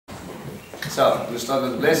So, we start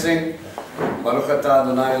with the blessing. Baruch atah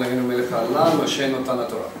Adonai Eloheinu melech haolam, Moshe natan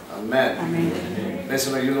Torah. Amen. Amen.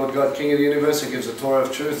 Blessed are you, Lord God, King of the universe, who gives the Torah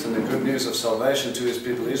of truth and the good news of salvation to his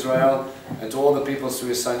people Israel, and to all the peoples through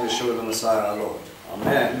his Son Yeshua the Messiah our Lord.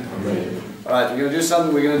 Amen. Amen. Alright, we're going to do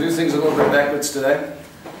something, we're going to do things a little bit backwards today.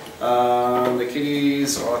 The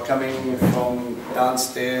kiddies are coming from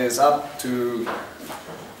downstairs up to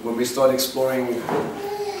when we start exploring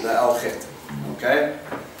the Al-Chet. Okay?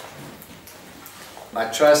 I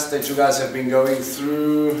trust that you guys have been going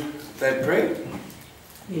through that prayer.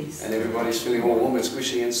 Yes. And everybody's feeling all warm and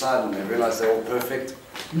squishy inside and they realize they're all perfect.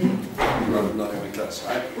 Not even close,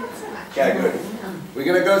 right? Okay, good. We're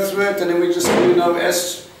going to go through it and then we just,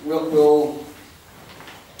 as we'll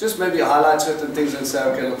just maybe highlight certain things and say,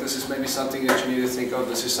 okay, look, this is maybe something that you need to think of,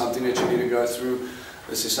 this is something that you need to go through,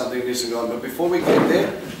 this is something that needs to go on. But before we get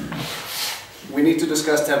there, we need to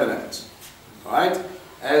discuss tabernacles. Alright?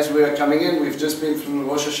 As we are coming in, we've just been through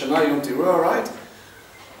Rosh Hashanah, Yom Teruah, right?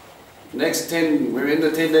 Next 10, we're in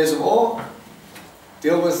the 10 days of awe,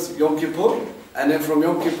 deal with Yom Kippur, and then from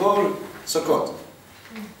Yom Kippur, Sukkot.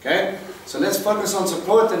 Okay? So let's focus on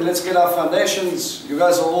Sukkot and let's get our foundations. You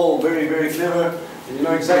guys are all very, very clever. And you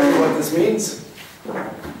know exactly what this means,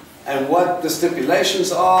 and what the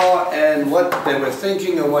stipulations are, and what they were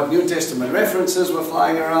thinking, and what New Testament references were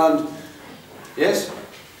flying around. Yes?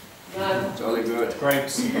 No. Jolly good.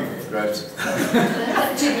 Grapes. Grapes.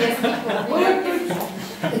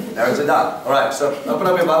 Narrows it down. Alright, so open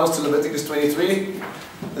up your Bibles to Leviticus 23.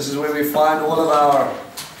 This is where we find all of our,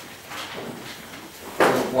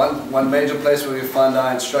 one major place where we find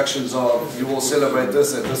our instructions of, you will celebrate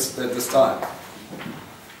this at this time.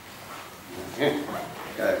 Okay.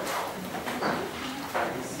 Right.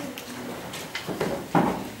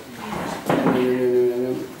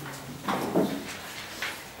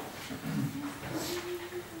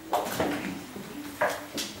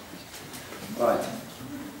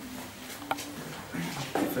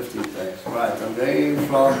 15th day. Right, I'm going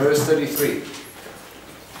from verse 33.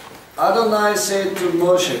 Adonai said to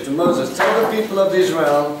Moses, tell the people of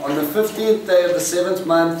Israel, on the 15th day of the 7th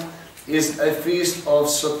month is a feast of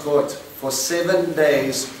Sukkot, for 7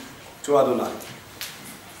 days to Adonai.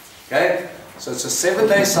 Okay? So it's a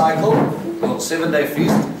 7-day cycle, or 7-day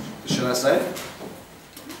feast, should I say.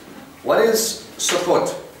 What is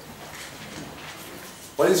Sukkot?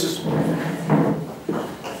 What is this?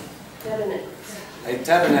 Tabernacle. A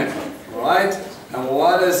tabernacle, alright? And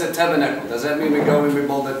what is a tabernacle? Does that mean we go and we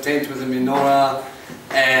build a tent with a menorah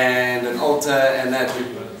and an altar and that?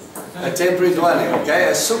 A temporary dwelling, okay?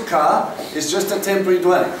 A sukkah is just a temporary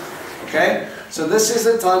dwelling. Okay? So this is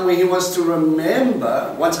the time where he wants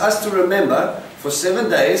us to remember for 7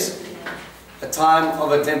 days a time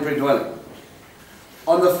of a temporary dwelling.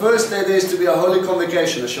 On the first day there is to be a holy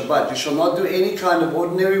convocation, a Shabbat. You shall not do any kind of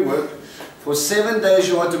ordinary work. For 7 days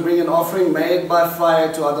you are to bring an offering made by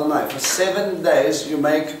fire to Adonai. For 7 days you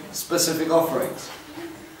make specific offerings.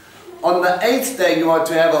 On the 8th day you are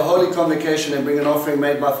to have a holy convocation and bring an offering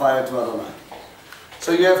made by fire to Adonai.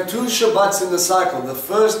 So you have 2 Shabbats in the cycle. The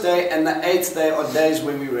first day and the 8th day are days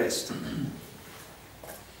when we rest.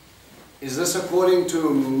 Is this according to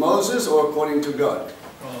Moses or according to God?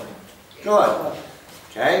 God.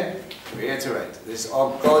 Okay? Reiterate. These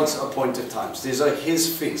are God's appointed times. These are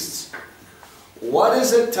His feasts. What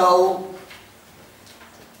does it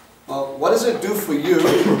do for you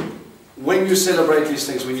when you celebrate these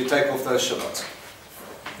things, when you take off those Shabbats?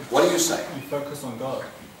 What do you say? You focus on God,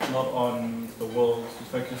 not on the world. You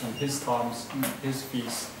focus on His times, His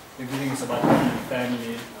feasts. Everything is about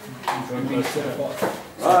family, enjoying close to God.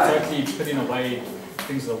 So totally putting away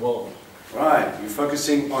things of the world. Right. You're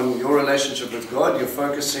focusing on your relationship with God. You're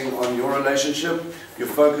focusing on your relationship. You're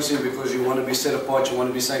focusing because you want to be set apart. You want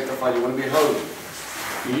to be sanctified. You want to be holy.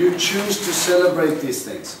 You choose to celebrate these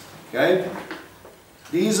things. Okay?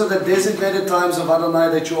 These are the designated times of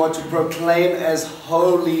Adonai that you are to proclaim as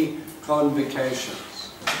holy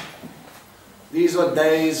convocations. These are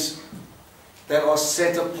days that are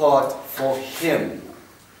set apart for Him.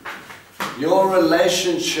 Your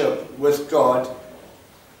relationship with God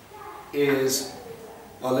is,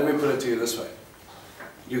 well, let me put it to you this way.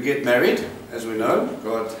 You get married, as we know.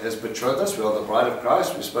 God has betrothed us. We are the bride of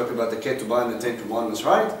Christ. We spoke about the ketubah and the 10 commandments,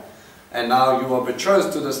 right? And now you are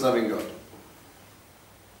betrothed to this loving God.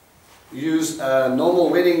 Use a normal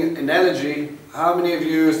wedding analogy. How many of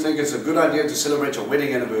you think it's a good idea to celebrate your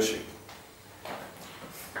wedding anniversary?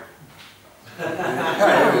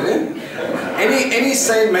 Any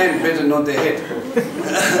sane man better nod their head.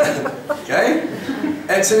 Okay?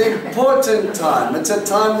 It's an important time. It's a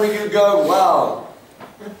time where you go, wow,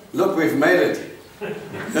 look, we've made it.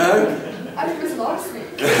 No? It was last week.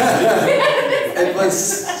 It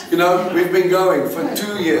was, you know, we've been going for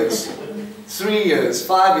 2 years, 3 years,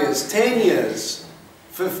 5 years, 10 years,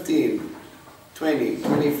 15, 20,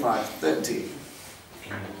 25, 30.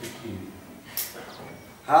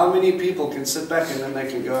 How many people can sit back and then they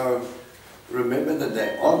can go, remember the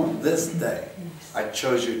day, on this day, I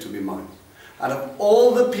chose you to be mine. Out of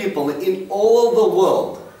all the people in all the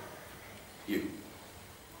world, you.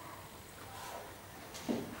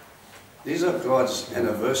 These are God's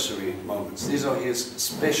anniversary moments. These are His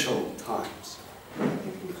special times.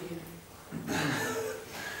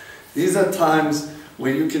 These are times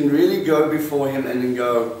where you can really go before Him and then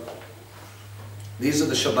go, these are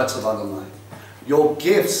the Shabbats of Adonai. Your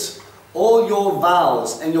gifts, all your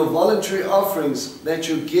vows and your voluntary offerings that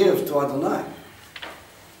you give to Adonai.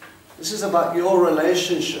 This is about your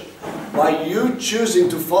relationship. By you choosing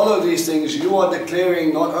to follow these things, you are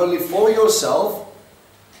declaring not only for yourself,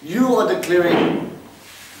 you are declaring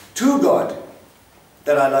to God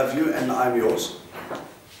that I love you and I'm yours.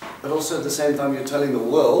 But also at the same time you're telling the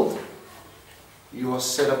world you are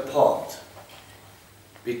set apart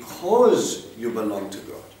because you belong to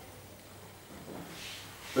God.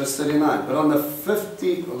 Verse 39, but on the 15th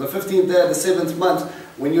day of the 7th month,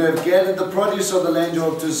 when you have gathered the produce of the land, you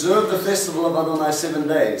are to observe the festival of Adonai 7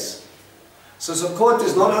 days. So Sukkot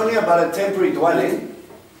is not only about a temporary dwelling,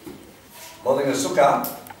 building a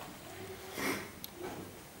sukkah,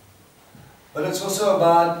 but it's also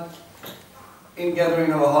about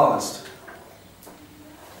ingathering of a harvest.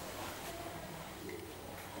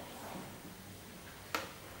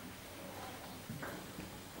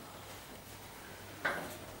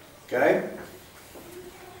 Okay?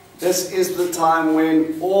 This is the time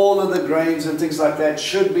when all of the grains and things like that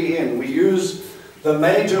should be in. We use the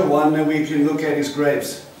major one that we can look at is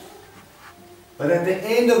grapes. But at the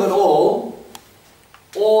end of it all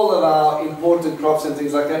of our important crops and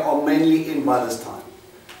things like that are mainly in by this time.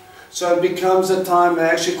 So it becomes a time, they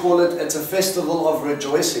actually call it, it's a festival of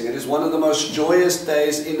rejoicing. It is one of the most joyous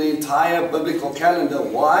days in the entire biblical calendar.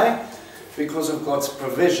 Why? Because of God's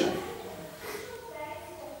provision.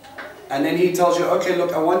 And then He tells you, okay,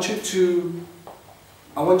 look, I want you to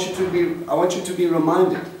be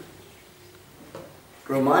reminded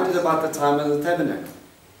about the time of the tabernacle.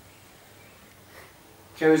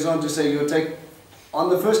 Carries on to say, on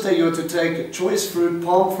the first day you are to take choice fruit,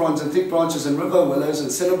 palm fronds and thick branches and river willows and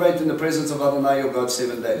celebrate in the presence of Adonai your God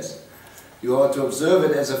 7 days. You are to observe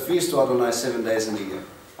it as a feast to Adonai 7 days in a year.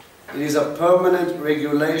 It is a permanent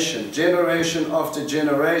regulation, generation after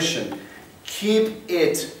generation. Keep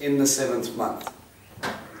it in the 7th month.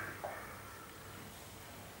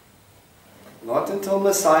 Not until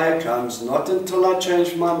Messiah comes, not until I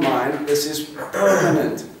change my mind. This is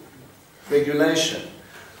permanent regulation.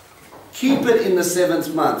 Keep it in the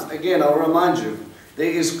 7th month. Again, I'll remind you,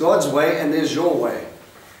 there is God's way and there's your way.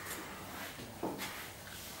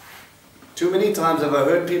 Too many times have I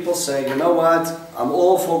heard people say, you know what, I'm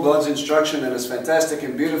all for God's instruction and it's fantastic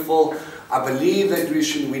and beautiful. I believe that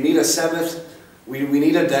we need a Sabbath, we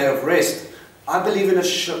need a day of rest. I believe in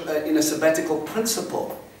a sabbatical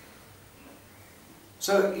principle.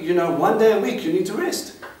 So, you know, 1 day a week you need to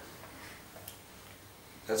rest.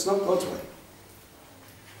 That's not God's way.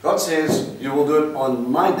 God says, you will do it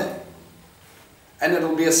on my day. And it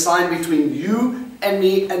will be a sign between you and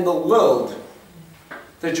me and the world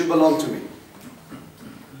that you belong to me.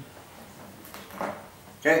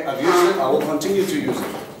 Okay, I've used it, I will continue to use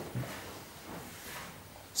it.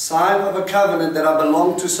 Sign of a covenant that I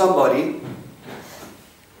belong to somebody.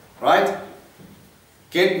 Right?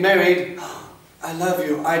 Get married. I love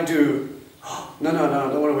you, I do. No, I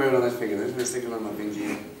don't want to wear it on that finger. Let me stick it on my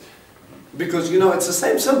pinky. Because, you know, it's the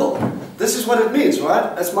same symbol. This is what it means,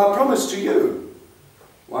 right? That's my promise to you.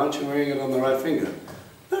 Why aren't you wearing it on the right finger?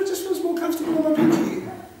 No, it just feels more comfortable on my pinky.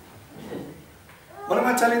 What am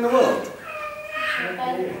I telling the world?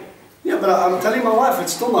 Yeah, but I'm telling my wife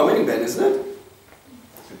it's still my wedding band, isn't it?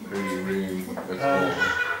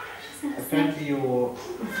 Apparently your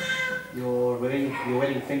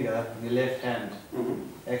wedding finger, your left hand,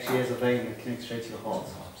 actually has a vein that connects straight to your heart.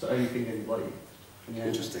 It's the only finger in your body.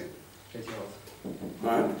 Interesting. Straight to your heart.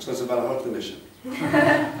 Alright, so it's about a heart condition.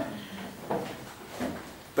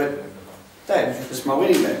 But Dave, it's my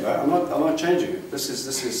wedding band, right? I'm not changing it. This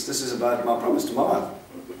is about my promise to my wife.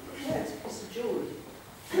 Yes, it's a jewelry.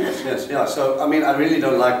 Yes, yeah. So I mean, I really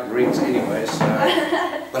don't like rings anyway. So,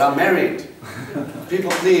 but I'm married.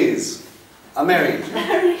 People, please, I'm married.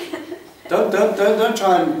 Don't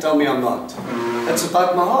try and tell me I'm not. That's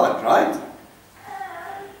about my heart, right?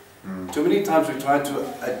 Too many times we try to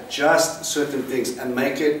adjust certain things and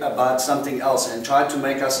make it about something else and try to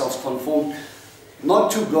make ourselves conform,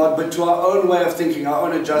 not to God, but to our own way of thinking, our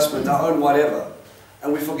own adjustment, our own whatever.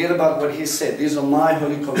 And we forget about what He said. These are my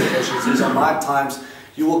holy convocations, these are my times.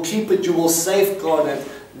 You will keep it, you will safeguard it.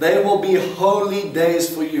 They will be holy days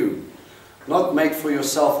for you. Not make for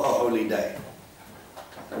yourself a holy day.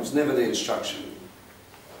 That was never the instruction.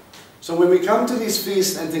 So when we come to these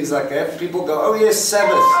feasts and things like that, people go, oh yes,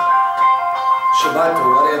 Sabbath, Shabbat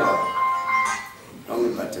or whatever.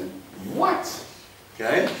 Wrong button. What?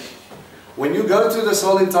 Okay? When you go through this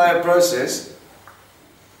whole entire process,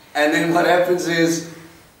 and then what happens is,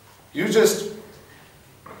 you just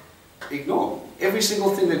ignore every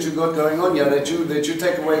single thing that you got going on here, that you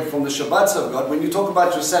take away from the Shabbats of God. When you talk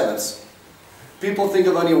about your Sabbaths, people think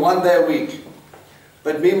of only one day a week.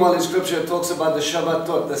 But meanwhile in Scripture it talks about the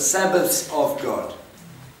Shabbatot, the Sabbaths of God.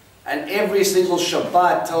 And every single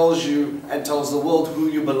Shabbat tells you and tells the world who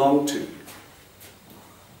you belong to.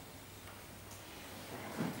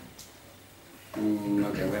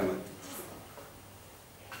 Okay, where am I?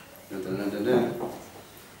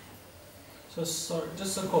 So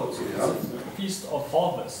just a quote. Yeah. It's a feast of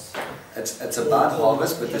harvest. It's about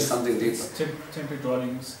harvest, but there's something deeper. Temporary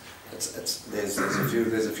dwellings. There's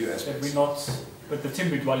a few aspects. That we're not, but the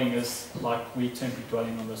temporary dwelling is like we temporary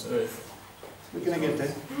dwelling on this earth. We're going to get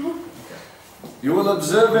there. You will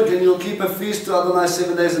observe it and you'll keep a feast to Adonai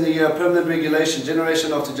 7 days in a year, permanent regulation,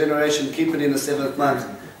 generation after generation, keep it in the 7th month.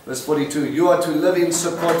 Verse 42, you are to live in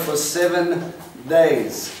Sukkot for 7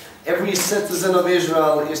 days. Every citizen of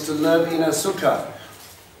Israel is to live in a sukkah,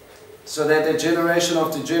 so that a generation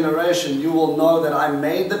after generation you will know that I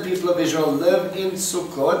made the people of Israel live in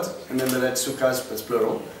Sukkot. Remember that sukkah is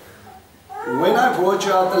plural. When I brought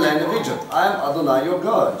you out the land of Egypt, I am Adonai your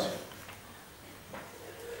God.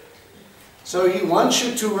 So He wants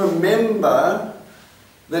you to remember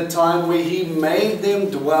the time where He made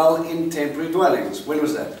them dwell in temporary dwellings. When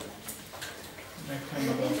was that? That came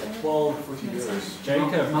about 12, 40 years.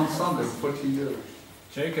 Jacob. Mount Sinai, 40 years.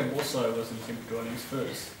 Jacob also was in temporary dwellings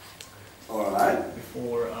first. Alright.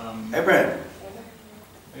 Before Abraham.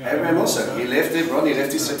 yeah, Abraham also. He left Hebron, he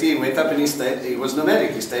left his city, he went up and he stayed. He was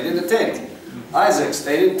nomadic, he stayed in a tent. Isaac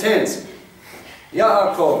stayed in tents.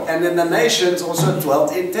 Yaakov. And then the nations also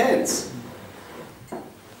dwelt in tents.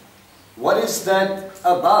 What is that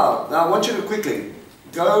about? Now I want you to quickly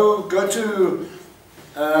go to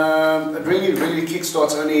it really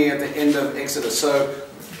kickstarts only at the end of Exodus. So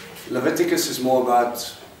Leviticus is more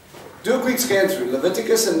about, do a quick scan through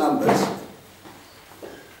Leviticus and Numbers.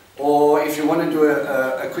 Or if you want to do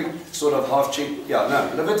a quick sort of half check,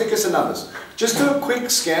 Leviticus and Numbers. Just do a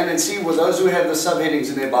quick scan and see with those who have the subheadings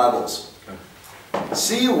in their Bibles.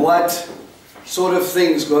 See what sort of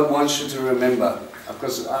things God wants you to remember.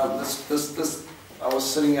 Because I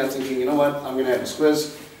was sitting here thinking, you know what, I'm going to have this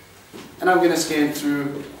quiz, and I'm going to scan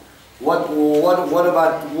through what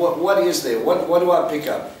is there? What do I pick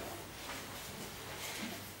up?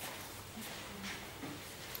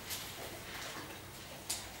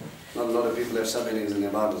 Not a lot of people have subheadings in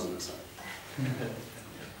their Bibles on this side.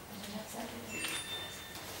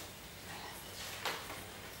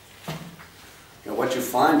 Now what you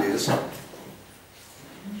find is, now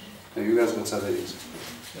you guys got subheadings.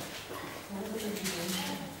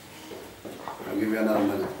 I'll give you another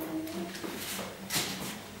minute.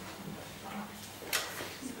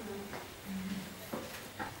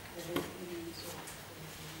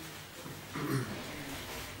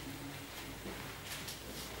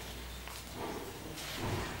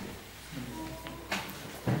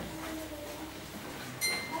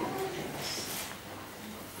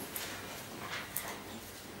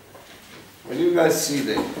 What do you guys see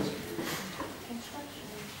there?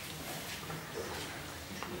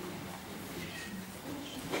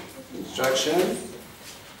 Instruction.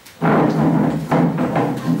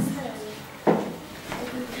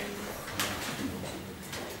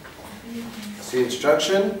 See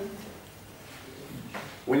instruction?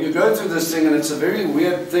 When you go through this thing, and it's a very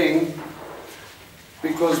weird thing,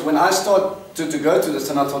 because when I started to go through this,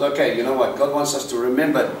 and I thought, okay, you know what, God wants us to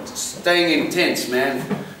remember staying in tents, man.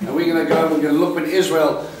 And we're going to go and we're going to look when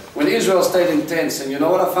Israel stayed in tents. And you know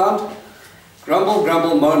what I found? Grumble,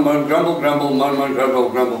 grumble, moan, moan, grumble, grumble, moan, moan, grumble,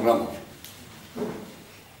 grumble, grumble.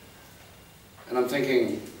 And I'm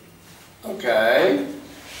thinking, okay,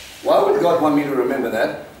 why would God want me to remember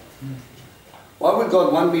that? Why would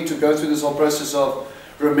God want me to go through this whole process of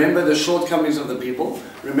remember the shortcomings of the people,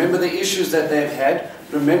 remember the issues that they've had,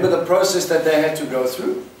 remember the process that they had to go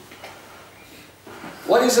through?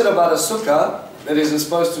 What is it about a sukkah that isn't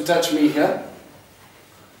supposed to touch me here?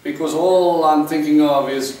 Because all I'm thinking of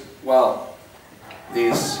is well,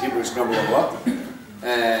 these Hebrews grumble a lot,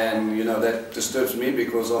 and you know that disturbs me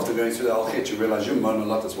because after going through the whole hit, you realize you moan a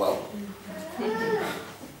lot as well.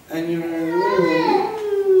 And you're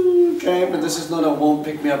okay, but this is not a won't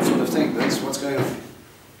pick me up sort of thing. That's what's going on.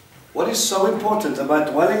 What is so important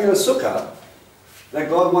about dwelling in a sukkah that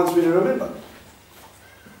God wants me to remember?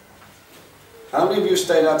 How many of you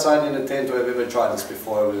stayed outside in a tent or have ever tried this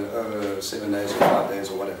before over 7 days or 5 days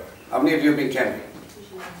or whatever? How many of you have been camping?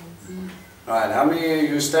 Right, how many of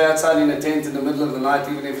you stay outside in a tent in the middle of the night,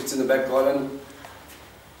 even if it's in the back garden?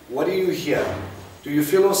 What do you hear? Do you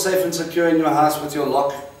feel all safe and secure in your house with your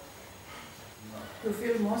lock? You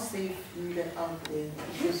feel more safe when you're out there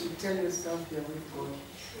because you tell yourself you're with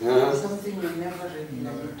God. Something you never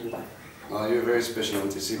regularly do. Well, you're very special,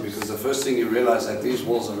 aren't you see, because the first thing you realize that these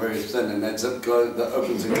walls are very thin and that zip that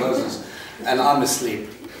opens and closes, and I'm asleep.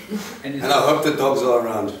 And I hope the dogs are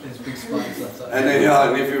around. There's big spiders outside. And then, yeah,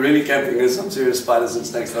 and if you're really camping, there's some serious spiders and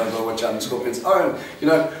snakes that I'll watch out, and scorpions. Oh, and, you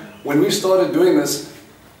know, when we started doing this,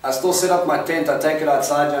 I still set up my tent, I take it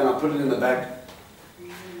outside and I put it in the back,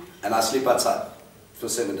 and I sleep outside for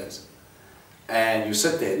 7 days. And you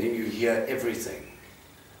sit there and then you hear everything.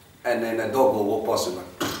 And then a dog will walk past and like,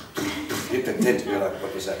 hit the tent, and you're like,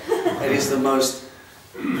 what was that? It is the most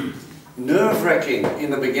nerve-wracking in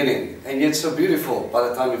the beginning, and yet so beautiful by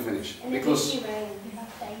the time you finish. Because,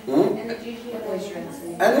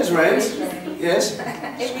 and there's rains, yes,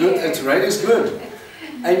 it's good, it's rain is good.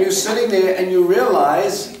 And you're sitting there and you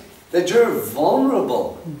realize that you're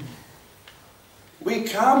vulnerable. We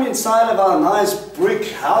come inside of our nice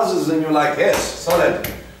brick houses and you're like, yes, solid,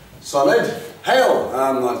 solid. Hail,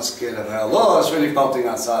 I'm not scared of hail. Oh, it's really pelting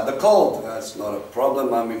outside. The cold, that's not a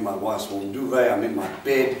problem. I'm in my wife's warm duvet, I'm in my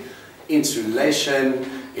bed. Insulation,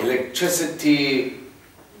 electricity.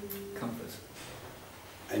 Comfort.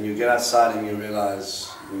 And you get outside and you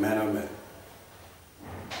realize, man oh man.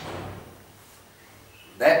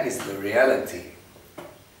 That is the reality.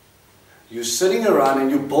 You're sitting around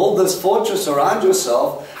and you build this fortress around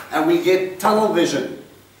yourself and we get tunnel vision.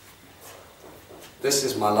 This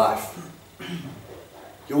is my life.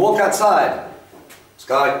 You walk outside,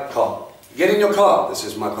 sky, car. You get in your car, this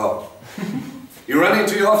is my car. You run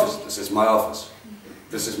into your office, this is my office.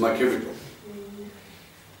 This is my cubicle.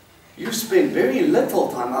 You spend very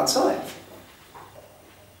little time outside.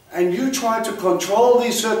 And you try to control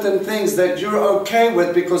these certain things that you're okay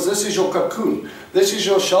with because this is your cocoon. This is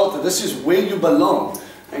your shelter. This is where you belong.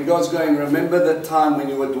 And God's going, remember the time when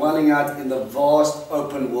you were dwelling out in the vast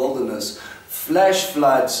open wilderness. Flash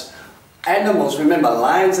floods, animals. Remember,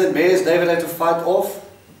 lions and bears David had to fight off.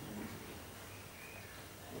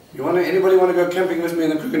 Anybody want to go camping with me in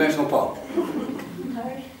the Kruger National Park?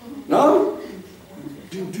 No?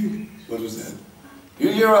 What was that?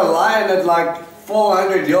 You hear a lion at like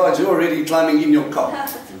 400 yards, you're already climbing in your car.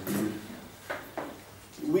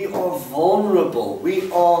 We are vulnerable.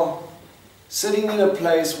 We are sitting in a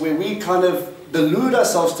place where we kind of delude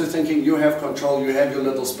ourselves to thinking you have control, you have your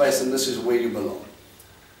little space, and this is where you belong.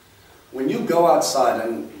 When you go outside,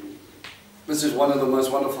 and this is one of the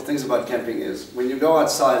most wonderful things about camping is, when you go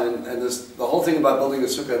outside, and the whole thing about building a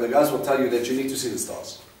sukkah, the guys will tell you that you need to see the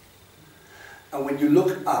stars. And when you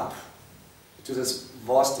look up to this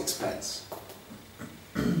vast expanse,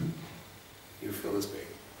 you feel this big.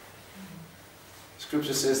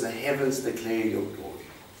 Scripture says the heavens declare your glory.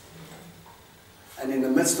 And in the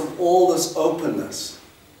midst of all this openness,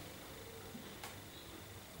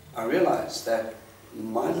 I realized that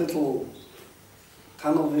my little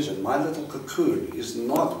tunnel vision, my little cocoon is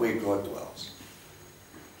not where God dwells.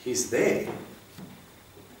 He's there.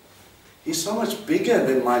 He's so much bigger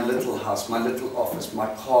than my little house, my little office,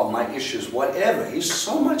 my car, my issues, whatever. He's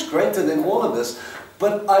so much greater than all of this.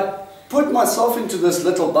 But I put myself into this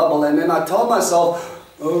little bubble and then I tell myself,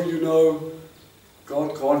 oh, you know,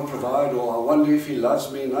 God can't provide, or I wonder if He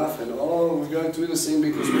loves me enough, and oh, we're going through this thing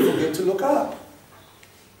because we forget to look up.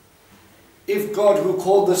 If God, who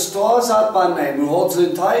called the stars out by name, who holds the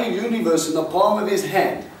entire universe in the palm of His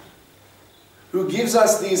hand, who gives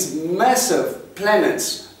us these massive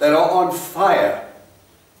planets that are on fire,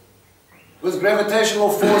 with gravitational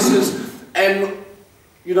forces and,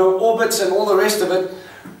 you know, orbits and all the rest of it,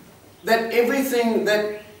 that everything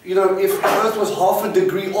that, you know, if the Earth was half a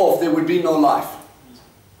degree off, there would be no life.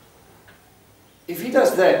 If He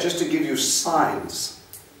does that just to give you signs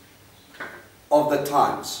of the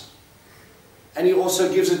times, and He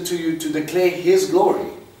also gives it to you to declare His glory,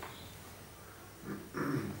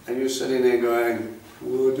 and you're sitting there going,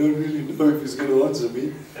 well, I don't really know if He's going to answer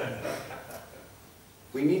me.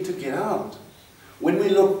 We need to get out. When we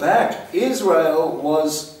look back, Israel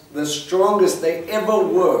was the strongest they ever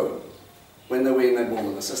were when they were in that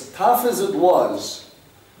wilderness. As tough as it was,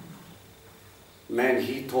 man,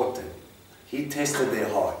 he taught them. He tested their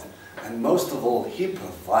heart. And most of all, he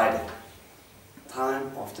provided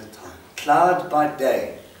time after time. Cloud by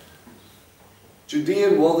day.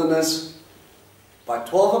 Judean wilderness, by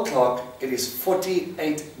 12 o'clock, it is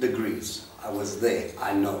 48 degrees. I was there,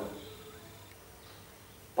 I know.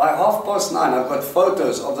 By 9:30, I've got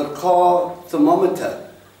photos of the car thermometer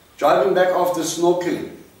driving back after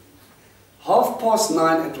snorkeling.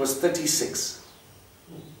 9:30, it was 36.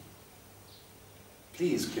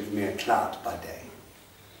 Please give me a cloud by day.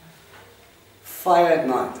 Fire at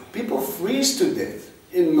night. People freeze to death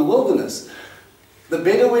in the wilderness. The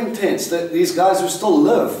Bedouin tents, these guys who still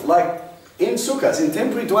live, like in sukkahs, in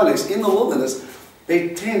temporary dwellings, in the wilderness,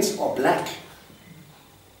 their tents are black.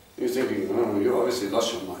 You're thinking, oh, you obviously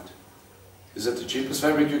lost your mind. Is it the cheapest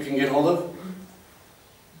fabric you can get hold of?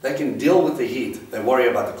 They can deal with the heat. They worry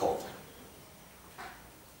about the cold.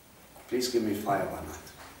 Please give me fire by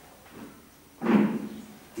night.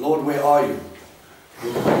 Lord, where are you?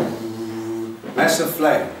 Massive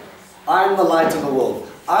flame. I am the light of the world.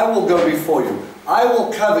 I will go before you. I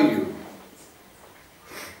will cover you.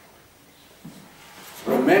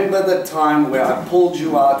 Remember the time where I pulled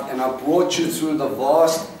you out and I brought you through the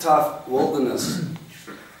vast, tough wilderness.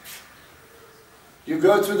 You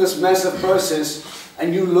go through this massive process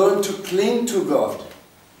and you learn to cling to God.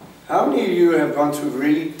 How many of you have gone through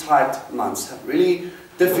really tight months, really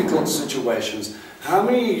difficult situations? How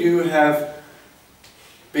many of you have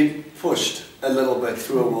been pushed a little bit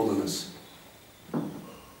through a wilderness?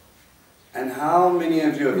 And how many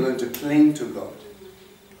of you have learned to cling to God?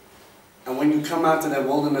 And when you come out to that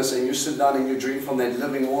wilderness and you sit down and you drink from that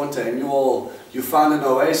living water and you find an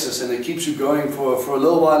oasis and it keeps you going for a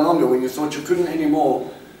little while longer when you thought you couldn't anymore,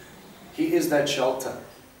 He is that shelter.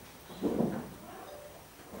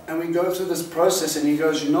 And we go through this process and He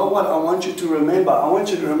goes, you know what, I want you to remember. I want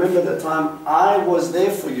you to remember the time I was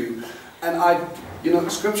there for you. And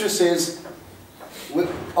Scripture says,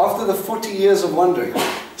 after the 40 years of wandering,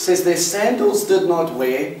 it says their sandals did not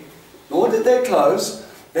wear, nor did their clothes,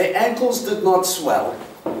 their ankles did not swell.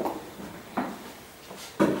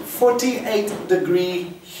 48-degree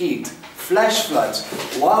heat, flash floods,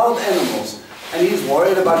 wild animals, and He's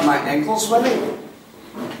worried about my ankles swelling?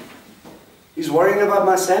 He's worrying about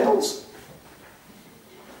my sandals?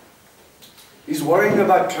 He's worrying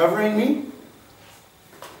about covering me?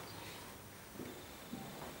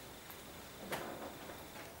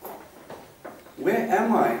 Where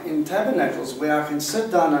am I in tabernacles where I can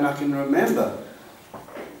sit down and I can remember?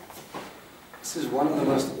 This is one of the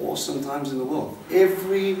most awesome times in the world.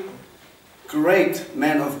 Every great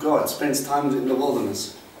man of God spends time in the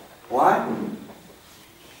wilderness. Why?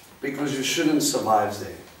 Because you shouldn't survive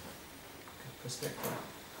there.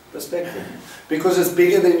 Perspective. Because it's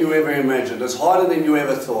bigger than you ever imagined. It's harder than you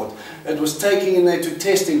ever thought. It was taking in there to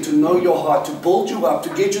testing, to know your heart, to build you up, to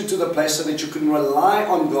get you to the place so that you can rely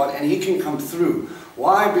on God and He can come through.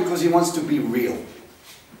 Why? Because He wants to be real.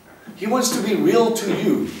 He wants to be real to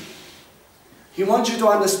you. He wants you to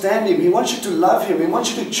understand Him. He wants you to love Him. He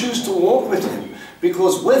wants you to choose to walk with Him.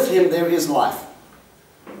 Because with Him there is life.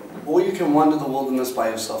 Or you can wander the wilderness by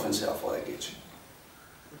yourself and say, how far that gets you.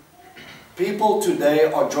 People today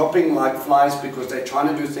are dropping like flies because they're trying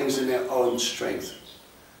to do things in their own strength.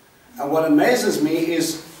 And what amazes me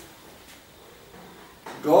is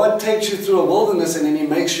God takes you through a wilderness and then He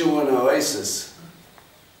makes you an oasis.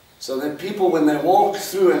 So that people, when they walk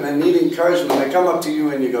through and they need encouragement, they come up to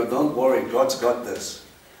you and you go, don't worry, God's got this.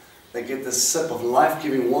 They get this sip of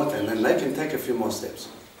life-giving water and then they can take a few more steps.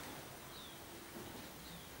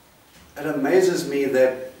 It amazes me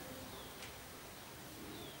that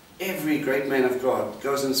every great man of God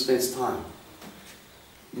goes and spends time.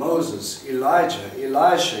 Moses, Elijah,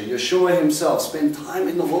 Elisha, Yeshua himself spend time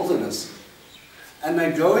in the wilderness. And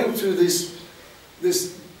they're going through this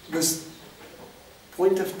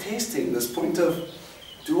point of testing, this point of,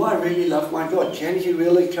 do I really love my God? Can He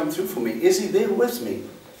really come through for me? Is He there with me?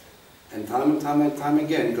 And time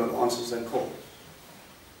again, God answers that call.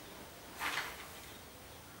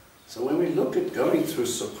 So when we look at going through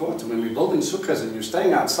Sukkot, and when we're building sukkahs and you're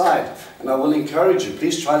staying outside, and I will encourage you,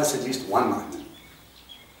 please try this at least one night.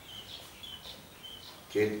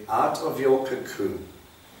 Get out of your cocoon.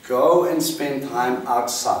 Go and spend time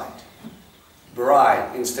outside.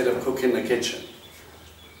 Bride instead of cook in the kitchen.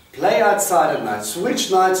 Play outside at night. Switch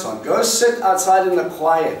lights on. Go sit outside in the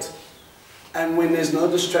quiet. And when there's no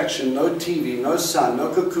distraction, no TV, no sun,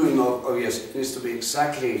 no cocoon, oh yes, it needs to be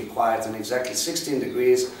exactly quiet and exactly 16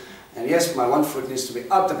 degrees. And yes, my one foot needs to be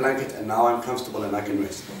out the blanket, and now I'm comfortable and I can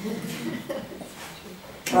rest.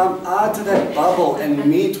 Come out of that bubble and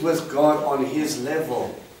meet with God on His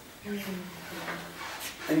level.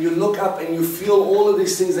 And you look up and you feel all of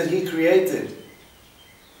these things that He created,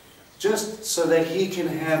 just so that He can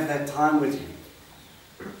have that time with you.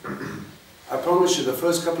 I promise you, the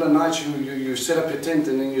first couple of nights you set up your tent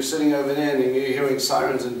and then you're sitting over there and you're hearing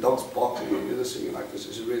sirens and dogs barking and you're listening, you're like, this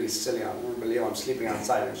is really silly, I don't believe I'm sleeping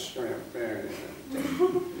outside. And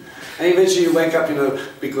eventually you wake up, you know,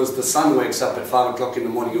 because the sun wakes up at 5 o'clock in the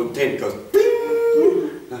morning, your tent goes, bing!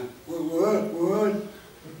 What?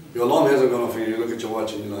 Your alarm hasn't gone off and you look at your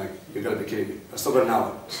watch and you're like, you've got to be kidding me. I still got an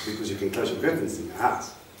hour, because you can close your curtains in your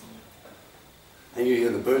house. And you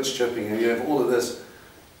hear the birds chirping and you have all of this.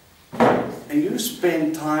 And you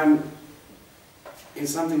spend time in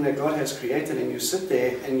something that God has created and you sit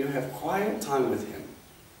there and you have quiet time with Him.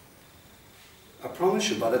 I promise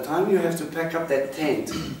you, by the time you have to pack up that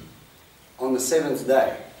tent on the 7th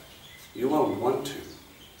day, you won't want to.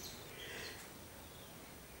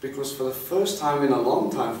 Because for the first time in a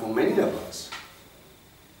long time for many of us,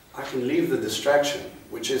 I can leave the distraction,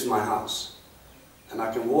 which is my house, and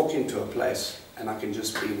I can walk into a place and I can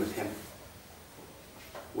just be with Him.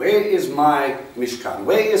 Where is my Mishkan?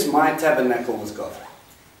 Where is my tabernacle with God?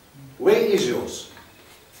 Where is yours?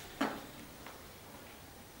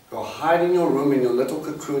 You hide in your room in your little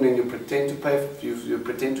cocoon and you pretend to you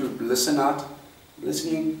pretend to listen out.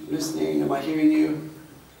 Listening, am I hearing you?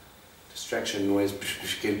 Distraction, noise,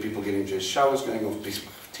 people getting dressed, showers going off,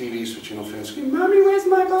 TV switching off and screaming, Mommy, where's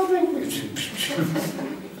my golden?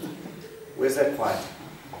 Where's that quiet?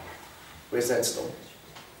 Where's that still?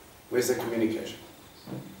 Where's the communication?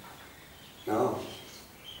 No.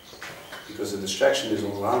 Because the distraction is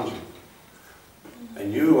all around you.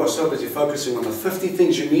 And you are so busy focusing on the 50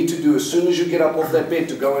 things you need to do as soon as you get up off that bed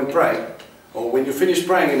to go and pray. Or when you finish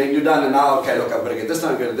praying and then you're done and now, okay, look, I've got to get this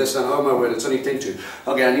done, I've got to get this done, oh my word, it's only 10 to.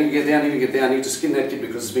 Okay, I need to get there, I need to get there, I need to skin that kid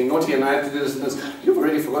because it's being naughty and I have to do this and this. You've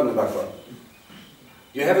already forgotten about God.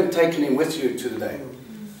 You haven't taken Him with you to the day.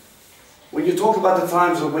 When you talk about the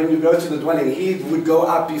times of when you go to the dwelling, He would go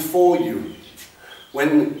out before you.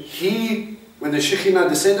 When the Shekhinah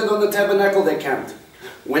descended on the tabernacle, they camped.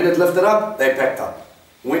 When it lifted up, they packed up.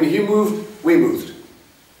 When He moved, we moved.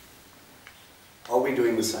 Are we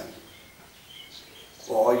doing the same?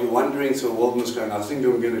 Or are you wandering through a wilderness going, I think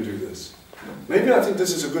I'm going to do this. Maybe I think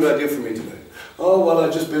this is a good idea for me today. Oh, well, I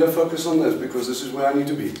just better focus on this because this is where I need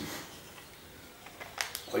to be.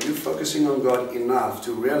 Are you focusing on God enough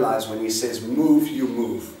to realize when He says move, you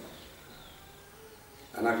move?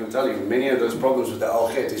 And I can tell you, many of those problems with the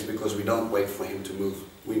Al-Khet is because we don't wait for Him to move.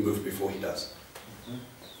 We move before He does.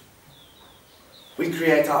 We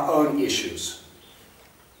create our own issues.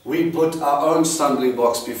 We put our own stumbling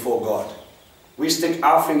blocks before God. We stick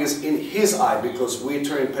our fingers in His eye because we're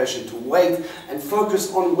too impatient to wait and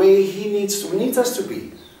focus on where He needs us to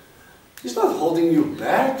be. He's not holding you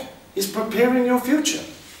back. He's preparing your future.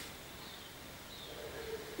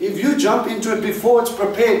 If you jump into it before it's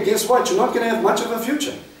prepared, guess what? You're not going to have much of a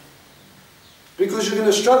future. Because you're going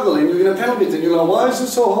to struggle and you're going to panic and you're like, why is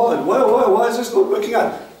this so hard? Why is this not working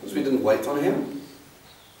out? Because we didn't wait on Him.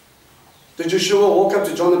 Did Yeshua walk up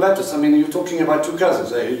to John the Baptist? I mean, you're talking about two cousins.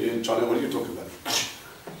 Hey, John, what are you talking about?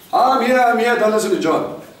 I'm here, don't listen to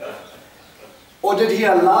John. Or did He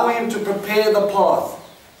allow him to prepare the path?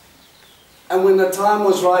 And when the time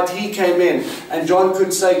was right, He came in. And John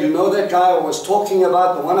could say, you know that guy I was talking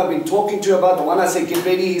about, the one I've been talking to you about, the one I said, get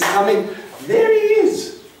ready, he's coming. There He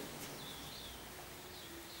is.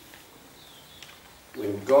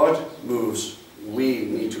 When God moves, we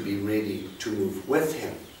need to be ready to move with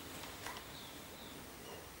Him.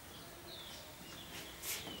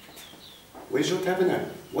 Where's your tabernacle?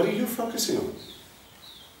 What are you focusing on?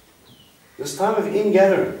 This time of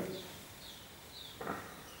ingathering.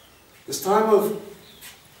 This time of,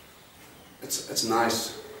 it's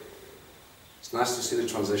nice. It's nice to see the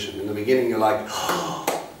transition. In the beginning you're like,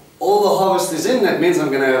 oh, all the harvest is in, that means I'm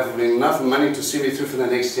going to have enough money to see me through for the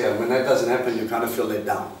next year. When that doesn't happen, you kind of feel let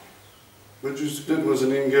down. What you said was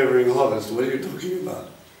an ingathering harvest. What are you talking about?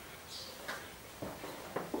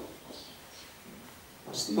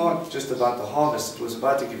 It's not just about the harvest, it was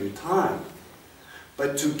about to give you time.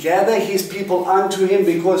 But to gather His people unto Him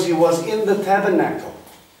because He was in the tabernacle.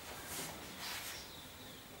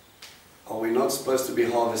 Are we not supposed to be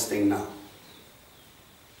harvesting now?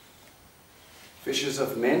 Fishers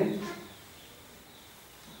of men,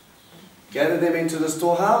 gather them into the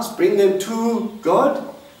storehouse, bring them to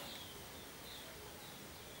God.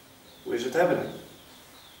 Where's your tabernacle?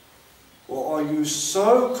 Or Or are you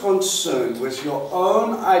so concerned with your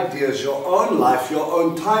own ideas, your own life, your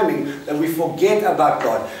own timing, that we forget about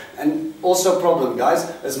God? And also a problem,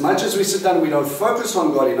 guys, as much as we sit down and we don't focus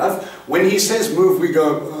on God enough, when He says move, we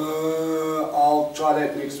go, I'll try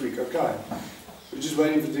that next week, okay? We're just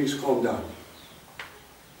waiting for things to calm down.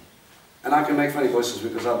 And I can make funny voices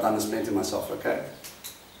because I've done this plenty myself, okay?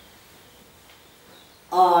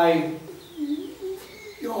 I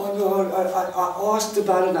asked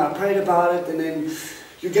about it and I prayed about it, and then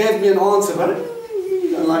you gave me an answer, but I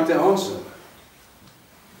don't like that answer.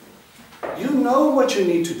 You know what you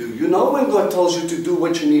need to do. You know when God tells you to do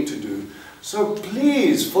what you need to do. So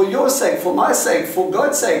please, for your sake, for my sake, for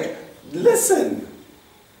God's sake, listen.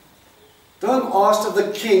 Don't ask of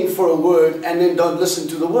the king for a word and then don't listen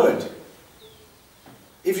to the word.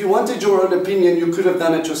 If you wanted your own opinion, you could have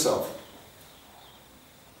done it yourself.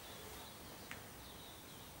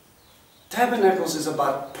 Tabernacles is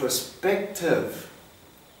about perspective.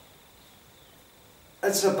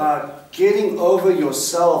 It's about getting over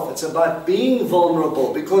yourself. It's about being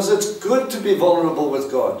vulnerable, because it's good to be vulnerable with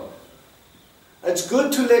God. It's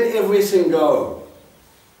good to let everything go.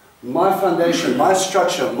 My foundation, my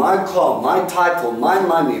structure, my car, my title, my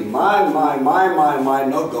money, my,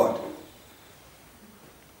 no God.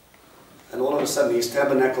 And all of a sudden, His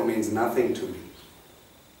tabernacle means nothing to me.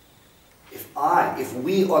 If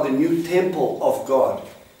we are the new temple of God,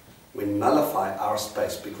 we nullify our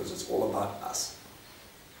space because it's all about us.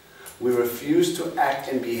 We refuse to act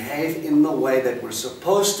and behave in the way that we're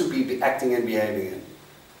supposed to be acting and behaving in.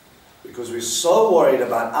 Because we're so worried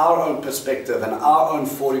about our own perspective and our own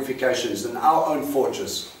fortifications and our own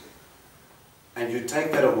fortress. And you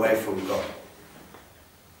take that away from God.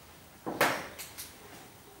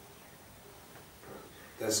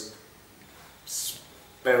 There's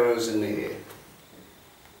sparrows in the air.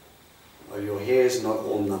 Or your hair is not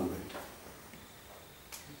all numbered.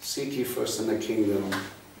 Seek ye first in the kingdom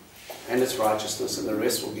and its righteousness, and the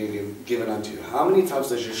rest will be given unto you. How many times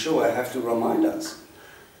does Yeshua have to remind us?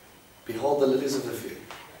 Behold the lilies of the field.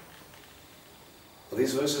 Are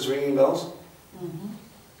these verses ringing bells? Mm-hmm.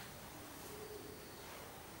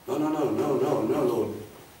 No, Lord.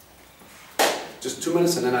 Just 2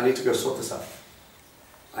 minutes and then I need to go sort this out.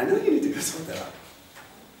 I know you need to go sort that out.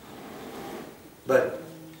 But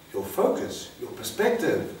your focus, your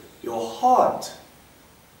perspective, your heart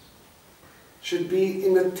should be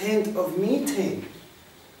in the tent of meeting.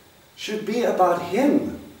 Should be about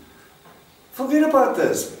Him. Forget about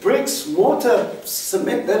this. Bricks, mortar,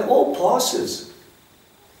 cement, that all passes.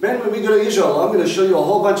 Man, when we go to Israel, I'm going to show you a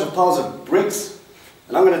whole bunch of piles of bricks.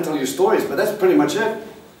 And I'm going to tell you stories, but that's pretty much it.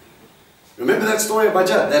 Remember that story about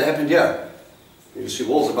Jah? That happened here. You see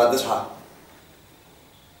walls about this high.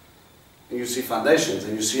 And you see foundations,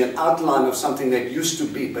 and you see an outline of something that used to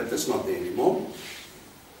be, but that's not there anymore.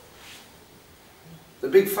 The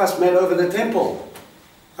big fuss made over the temple.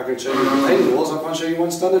 I can show you the retaining walls, I can't show you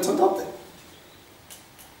one stone that's on top there.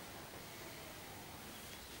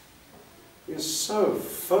 We're so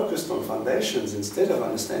focused on foundations instead of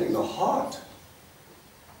understanding the heart.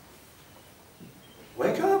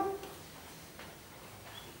 Wake up.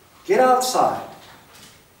 Get outside.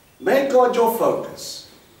 Make God your focus.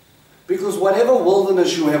 Because whatever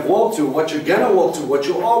wilderness you have walked through, what you're going to walk through, what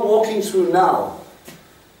you are walking through now,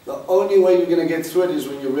 the only way you're going to get through it is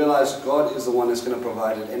when you realize God is the one that's going to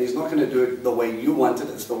provide it. And He's not going to do it the way you want it.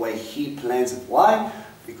 It's the way He plans it. Why?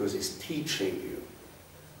 Because He's teaching you.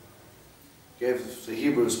 He gave the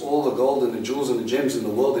Hebrews all the gold and the jewels and the gems in the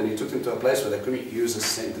world, and He took them to a place where they couldn't use a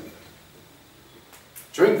cent of it.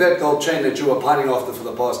 Drink that gold chain that you were pining after for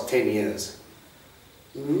the past 10 years.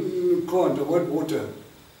 Can't, I want water.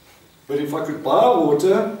 But if I could buy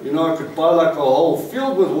water, I could buy like a whole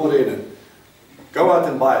field with water in it. Go out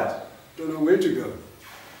and buy it. Don't know where to go.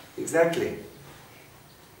 Exactly.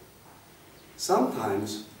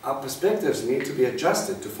 Sometimes our perspectives need to be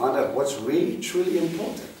adjusted to find out what's really, truly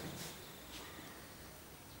important.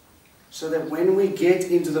 So that when we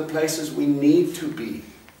get into the places we need to be,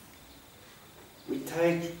 we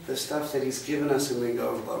take the stuff that He's given us and we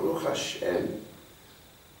go, Baruch Hashem.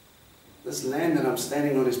 This land that I'm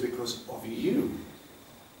standing on is because of You.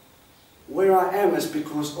 Where I am is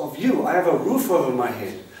because of You. I have a roof over my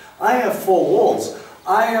head. I have 4 walls.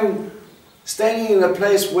 I am standing in a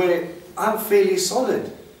place where I'm fairly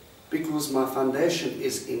solid because my foundation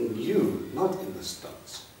is in You, not in the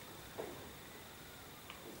stones.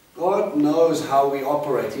 God knows how we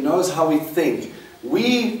operate. He knows how we think.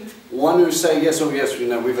 We want to say yes, oh yes,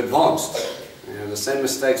 we've advanced. The same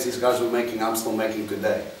mistakes these guys were making, I'm still making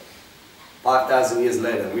today. 5,000 years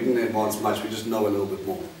later, we didn't advance much, we just know a little bit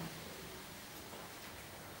more.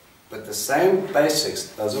 But the same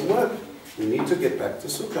basics doesn't work. We need to get back to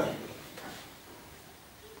Sukkot.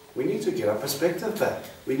 We need to get our perspective back.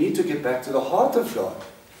 We need to get back to the heart of God.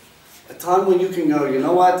 A time when you can go, you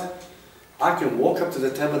know what? I can walk up to the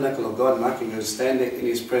tabernacle of God and I can go stand there in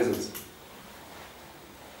His presence.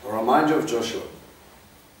 I'll remind you of Joshua.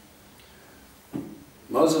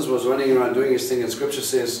 Moses was running around doing his thing, and Scripture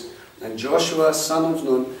says, and Joshua, son of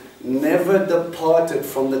Nun, never departed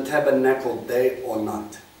from the tabernacle day or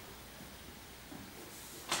night.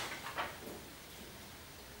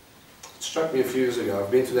 It struck me a few years ago.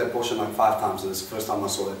 I've been to that portion like 5 times, and it's the first time I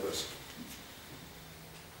saw that verse.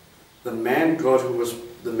 The man God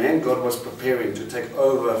was preparing to take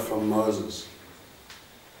over from Moses.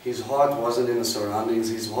 His heart wasn't in the surroundings,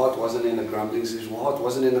 his heart wasn't in the grumblings, his heart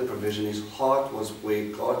wasn't in the provision, his heart was where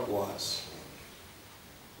God was.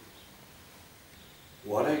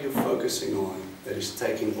 What are you focusing on that is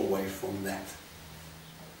taking away from that?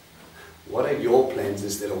 What are your plans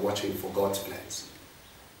instead of watching for God's plans?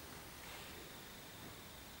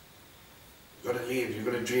 You've got to live, you've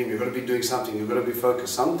got to dream, you've got to be doing something, you've got to be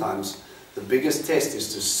focused. Sometimes the biggest test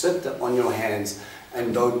is to sit on your hands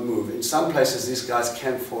and don't move. In some places, these guys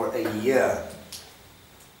camp for a year.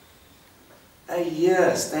 A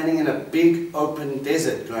year, standing in a big open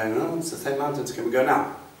desert, going, oh, it's the same mountains. Can we go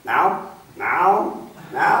now? Now? Now?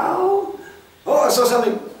 Now? Oh, I saw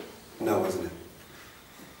something. No, wasn't it?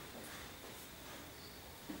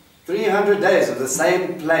 300 days of the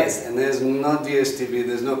same place, and there's no DSTV,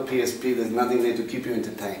 there's no PSP, there's nothing there to keep you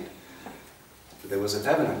entertained. But there was a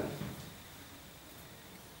tabernacle.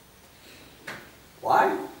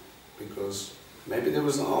 Why? Because maybe there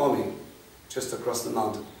was an army just across the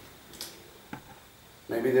mountain.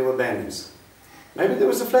 Maybe there were bandits. Maybe there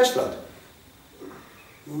was a flash flood.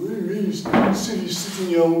 Sitting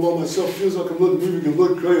here all by myself, feels like I'm not moving, I'm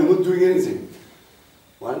not growing, I'm not doing anything.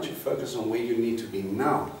 Why don't you focus on where you need to be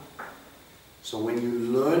now? So when you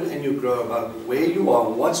learn and you grow about where you are,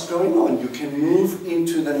 what's going on, you can move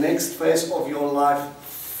into the next phase of your life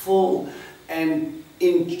full and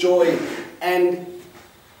enjoy and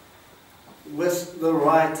with the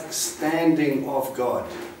right standing of God.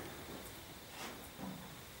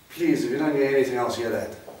 Please, if you don't hear anything else, hear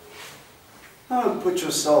that. Don't put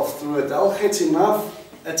yourself through it. It's enough.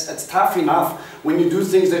 It's tough enough when you do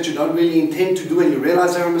things that you don't really intend to do and you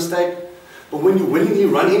realize they're a mistake. But when you willingly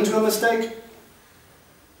run into a mistake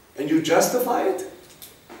and you justify it,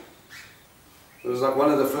 it was like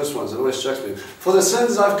one of the first ones. It always strikes me. For the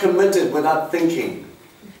sins I've committed without thinking.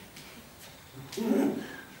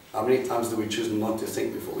 How many times do we choose not to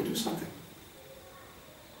think before we do something?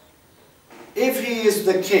 If He is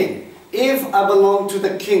the King, if I belong to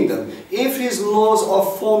the kingdom, if His laws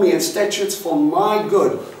are for me and statutes for my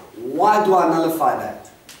good, why do I nullify that?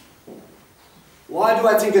 Why do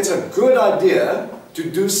I think it's a good idea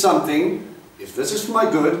to do something, if this is for my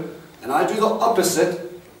good, and I do the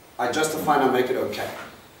opposite, I justify and I make it okay?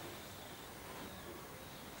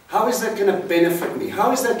 How is that going to benefit me?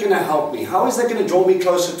 How is that going to help me? How is that going to draw me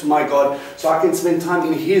closer to my God so I can spend time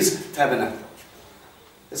in His tabernacle?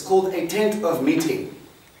 It's called a tent of meeting.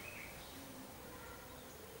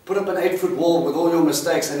 Put up an 8-foot wall with all your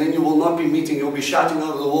mistakes and then you will not be meeting. You'll be shouting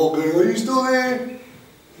over the wall going, are you still there?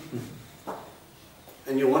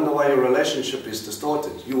 And you wonder why your relationship is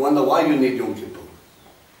distorted. You wonder why you need Yom Kippur.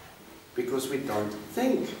 Because we don't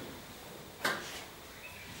think.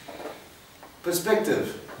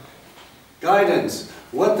 Perspective. Guidance.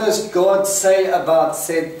 What does God say about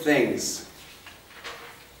said things?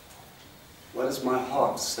 What does my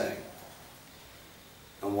heart say?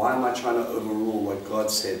 And why am I trying to overrule what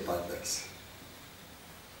God said about this?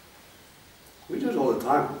 We do it all the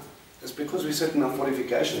time. It's because we sit in our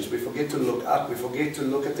fortifications. We forget to look up. We forget to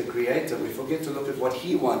look at the Creator. We forget to look at what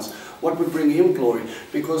He wants, what would bring Him glory.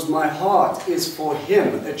 Because my heart is for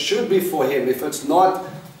Him. It should be for Him. If it's not,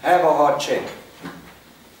 have a heart check.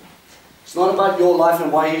 It's not about your life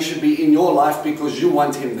and why He should be in your life because you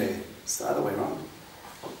want Him there. It's the other way around.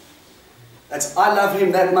 It's I love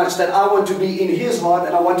Him that much that I want to be in His heart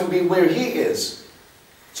and I want to be where He is.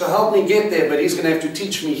 So help me get there, but He's going to have to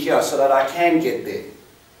teach me here so that I can get there.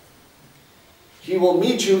 He will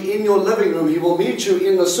meet you in your living room. He will meet you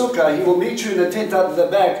in the sukkah. He will meet you in the tent out the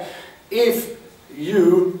back if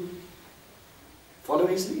you follow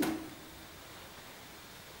His lead.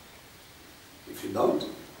 If you don't,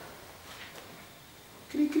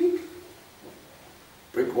 click, click.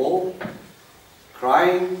 Brick wall,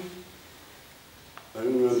 crying. I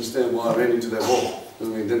don't understand why I ran into that wall. I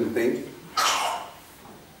didn't think.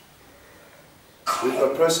 We've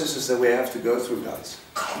got processes that we have to go through, guys.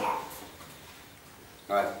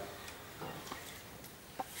 Right.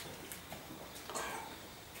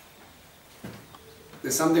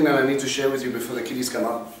 there's something that I need to share with you before the kiddies come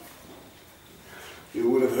up. You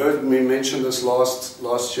would have heard me mention this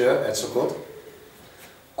last year at Sukkot.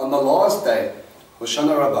 On the last day,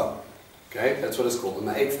 Hoshana Rabbah, okay, that's what it's called, on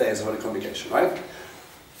the 8th day is a holy convocation, right?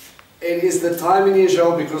 It is the time in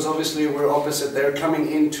Israel, because obviously we're opposite, they're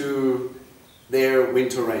coming into their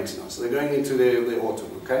winter rains now, so they're going into their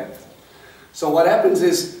autumn, okay? So what happens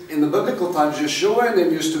is, in the biblical times, Yeshua and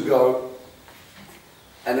them used to go,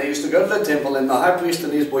 and they used to go to the temple, and the high priest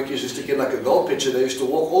and his boykies used to get like a gold pitcher. They used to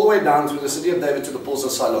walk all the way down through the city of David to the pools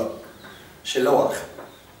of Siloam. Sheloach.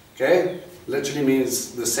 Okay? Literally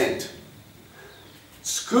means the scent.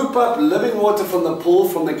 Scoop up living water from the pool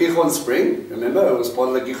from the Gihon spring. Remember, it was part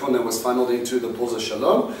of the Gihon that was funneled into the pools of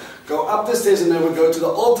Shalom. Go up the stairs and they would go to the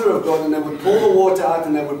altar of God and they would pour the water out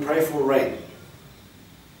and they would pray for rain.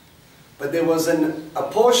 But there was a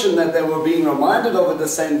portion that they were being reminded of at the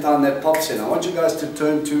same time that pops in. I want you guys to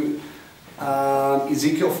turn to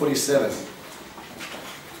Ezekiel 47.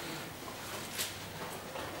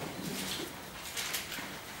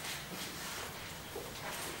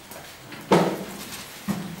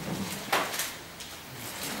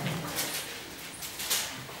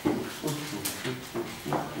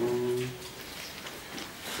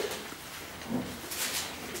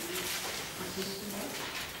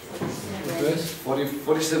 Verse?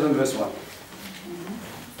 47 verse 1.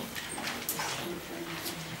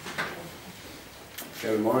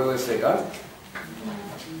 Okay, we more or less take up.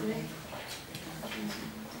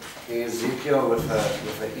 Ezekiel with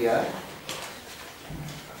the ear.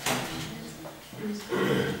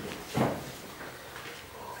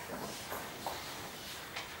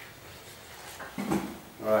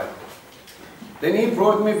 Alright. Then he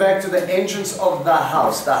brought me back to the entrance of the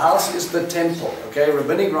house. The house is the temple. Okay,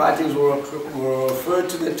 rabbinic writings will refer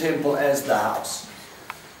to the temple as the house.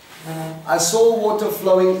 I saw water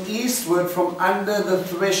flowing eastward from under the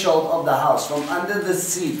threshold of the house, from under the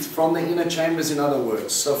seat, from the inner chambers, in other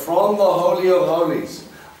words. So from the Holy of Holies,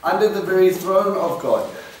 under the very throne of God,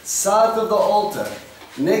 south of the altar.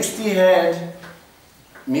 Next he had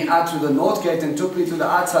me out to the north gate and took me to the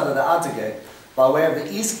outside of the outer gate, by way of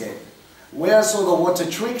the east gate, where I saw the water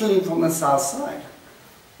trickling from the south side.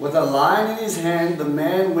 With a line in his hand, the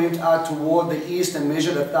man went out toward the east and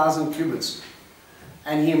measured 1,000 cubits.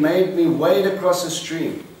 And he made me wade across a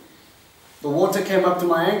stream. The water came up to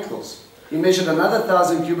my ankles. He measured another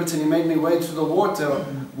 1,000 cubits and he made me wade through the water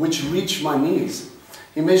which reached my knees.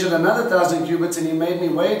 He measured another 1,000 cubits and he made me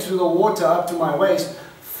wade through the water up to my waist.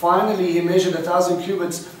 Finally he measured 1,000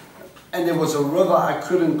 cubits and there was a river I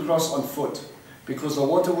couldn't cross on foot, because the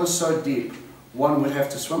water was so deep, one would have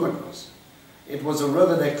to swim across. It was a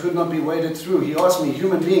river that could not be waded through. He asked me,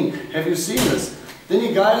 human being, have you seen this? Then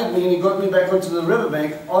he guided me and he got me back onto the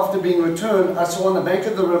riverbank. After being returned, I saw on the bank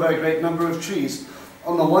of the river a great number of trees,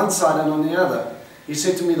 on the one side and on the other. He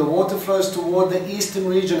said to me, the water flows toward the eastern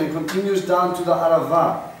region and continues down to the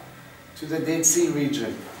Arava, to the Dead Sea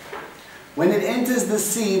region. When it enters the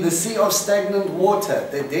sea of stagnant water,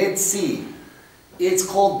 the Dead Sea, it's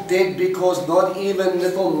called dead because not even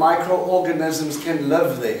little microorganisms can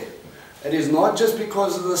live there. It is not just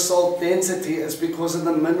because of the salt density, it's because of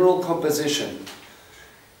the mineral composition.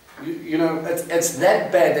 You know, it's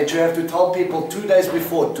that bad that you have to tell people 2 days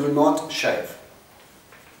before, do not shave.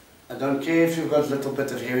 I don't care if you've got a little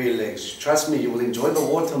bit of hairy legs. Trust me, you will enjoy the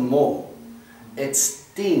water more. It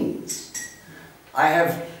stings. I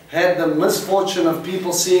have had the misfortune of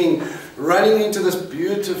people running into this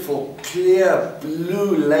beautiful, clear,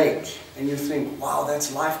 blue lake. And you think, wow,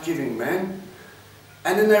 that's life-giving, man.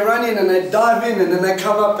 And then they run in and they dive in and then they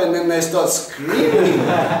come up and then they start screaming.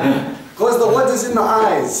 Because the water's in the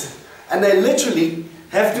eyes. And they literally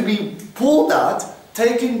have to be pulled out,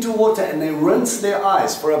 taken to water, and they rinse their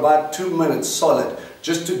eyes for about 2 minutes solid,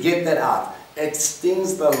 just to get that out. It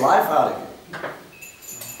stings the life out of you.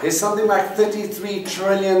 There's something like 33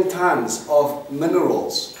 trillion tons of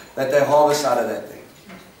minerals that they harvest out of that thing.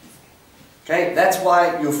 Okay, that's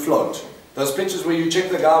why you float. Those pictures where you check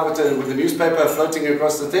the guy with the newspaper floating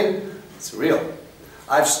across the thing, it's real.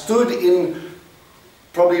 I've stood in,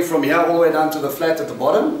 probably from here all the way down to the flat at the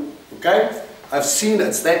bottom, okay? I've seen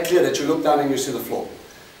it's that clear that you look down and you see the floor.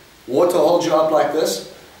 Water holds you up like this.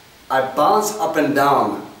 I bounce up and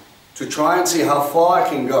down to try and see how far I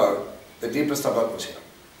can go. The deepest I got was here.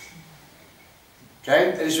 Okay?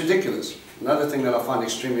 It is ridiculous. Another thing that I find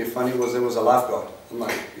extremely funny was there was a lifeguard. I'm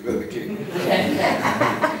like, you've got to be kidding me.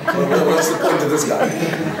 What's the point of this guy?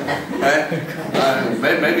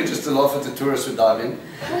 Okay? Maybe just to laugh at the tourists who dive in.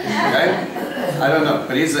 Okay? I don't know,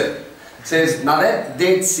 but he's there. It says, now that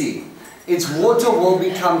Dead Sea, its water will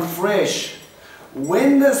become fresh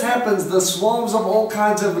When this happens, the swarms of all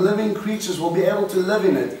kinds of living creatures will be able to live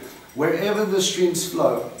in it, wherever the streams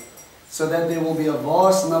flow, so that there will be a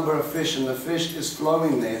vast number of fish, and the fish is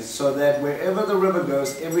flowing there, so that wherever the river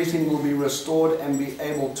goes, everything will be restored and be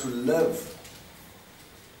able to live.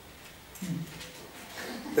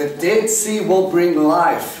 The Dead Sea will bring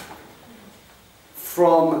life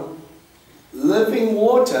from living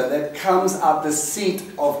water that comes out the seat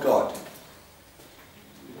of God.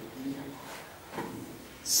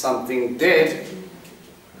 Something dead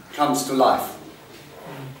comes to life.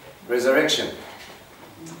 Resurrection.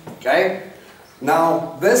 Okay?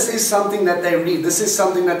 Now, this is something that they read. This is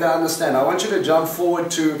something that they understand. I want you to jump forward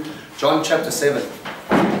to John chapter 7.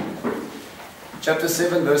 Chapter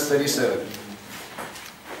 7, verse 37.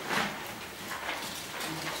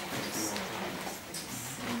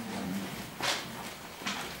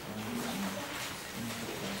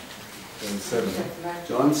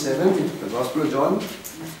 John 7, the Gospel of John,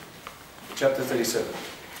 chapter 37.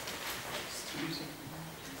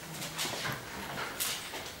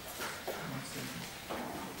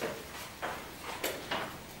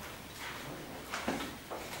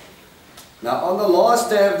 Now on the last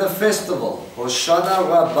day of the festival, Hoshana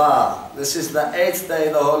Rabbah, this is the 8th day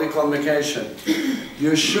of the Holy Convocation,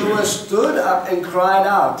 Yeshua stood up and cried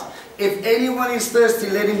out, "If anyone is thirsty,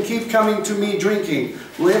 let him keep coming to me drinking.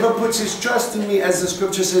 Whoever puts his trust in me," as the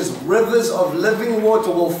scripture says, "rivers of living water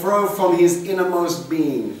will flow from his innermost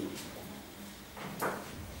being."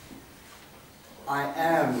 I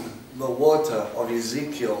am the water of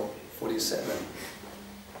Ezekiel 47.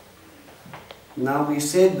 Now we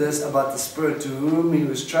said this about the Spirit, to whom he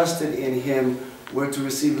was trusted in him were to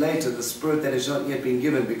receive later the Spirit that has not yet been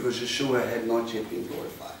given, because Yeshua had not yet been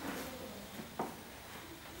glorified.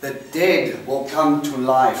 The dead will come to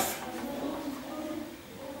life.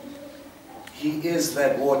 He is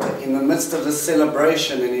that water. In the midst of the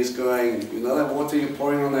celebration, and he's going, "You know that water you're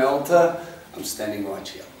pouring on the altar? I'm standing right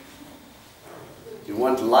here." You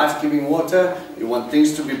want life-giving water? You want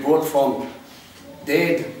things to be brought from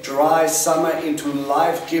dead, dry summer into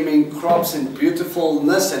life-giving crops and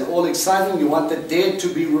beautifulness and all exciting? You want the dead to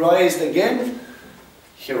be raised again?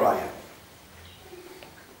 Here I am.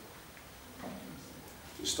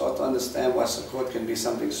 You start to understand why Sukkot can be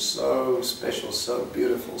something so special, so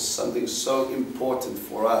beautiful, something so important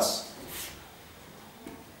for us.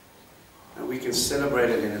 And we can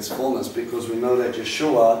celebrate it in its fullness because we know that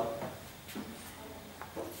Yeshua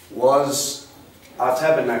was our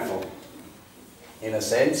tabernacle, in a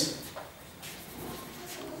sense.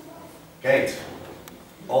 Gate,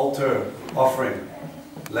 altar, offering,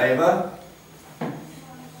 laver,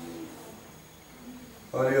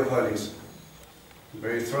 Holy of Holies. The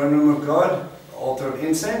very throne room of God, altar of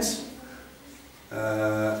incense,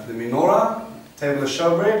 the menorah, table of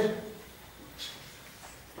showbread.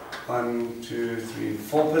 1, 2, 3,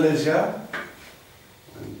 4 pillars here.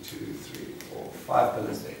 1, 2, 3, 4, 5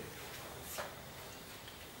 pillars there.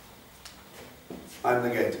 I'm the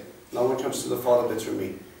gate. No one comes to the Father but through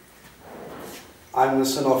me. I'm the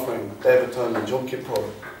sin offering, Day of Atonement, Yom Kippur.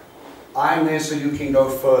 I'm there so you can go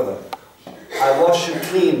further. I wash you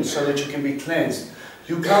clean so that you can be cleansed.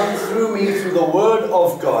 You come through me through the Word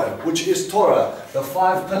of God, which is Torah, the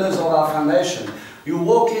 5 pillars of our foundation. You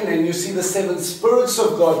walk in and you see the 7 spirits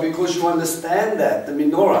of God because you understand that, the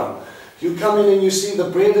menorah. You come in and you see the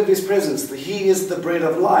bread of His presence. He is the bread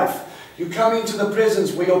of life. You come into the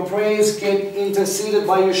presence where your prayers get interceded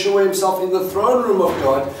by Yeshua Himself in the throne room of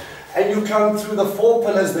God. And you come through the 4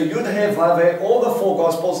 pillars, the Yud He Vav He, all the 4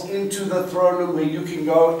 Gospels, into the throne room where you can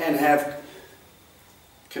go and have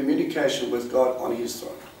communication with God on His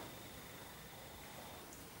throne.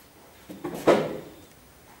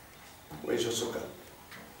 Where's your sukkah?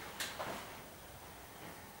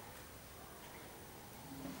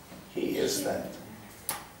 He is that.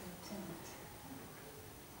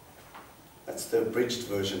 That's the abridged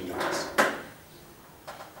version, guys.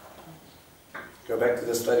 Go back to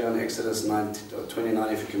the study on Exodus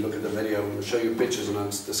 29 if you can look at the video. We'll show you pictures and I'll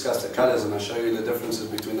discuss the colors and I'll show you the differences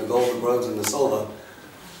between the gold, the bronze and the silver.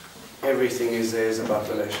 Everything is there is about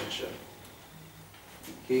relationship.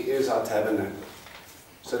 He is our tabernacle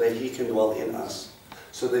so that He can dwell in us.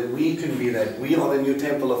 So that we can be that. We are the new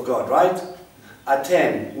temple of God, right?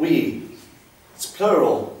 Atem, we. It's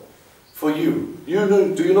plural for you. Do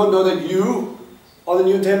you not know that you are the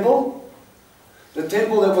new temple? The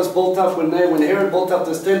temple that was built up when Herod built up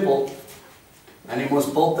this temple, and he was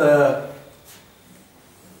built the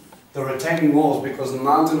retaining walls because the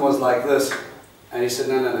mountain was like this. And he said,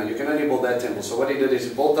 no, you can only build that temple. So what he did is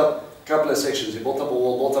he built up a couple of sections. He built up a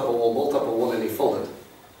wall, built up a wall, built up a wall, and he filled it.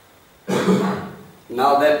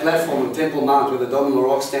 Now that platform on Temple Mount where the Dome of the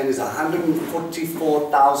Rock stand is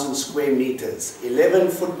 144,000 square meters,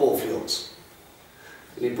 11 football fields.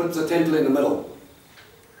 And he puts the temple in the middle.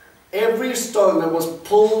 Every stone that was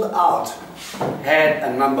pulled out had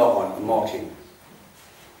a number on, a marking.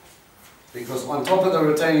 Because on top of the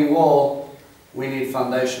retaining wall, we need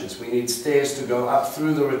foundations. We need stairs to go up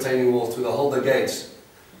through the retaining wall, through the whole the gates.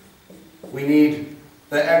 We need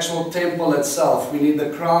the actual temple itself. We need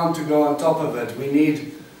the crown to go on top of it. We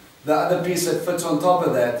need the other piece that fits on top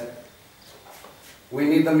of that. We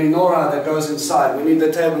need the menorah that goes inside. We need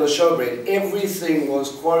the table of showbread. Everything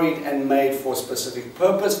was quarried and made for a specific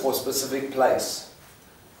purpose, for a specific place.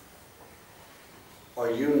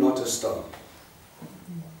 Are you not a stone?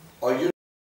 Are you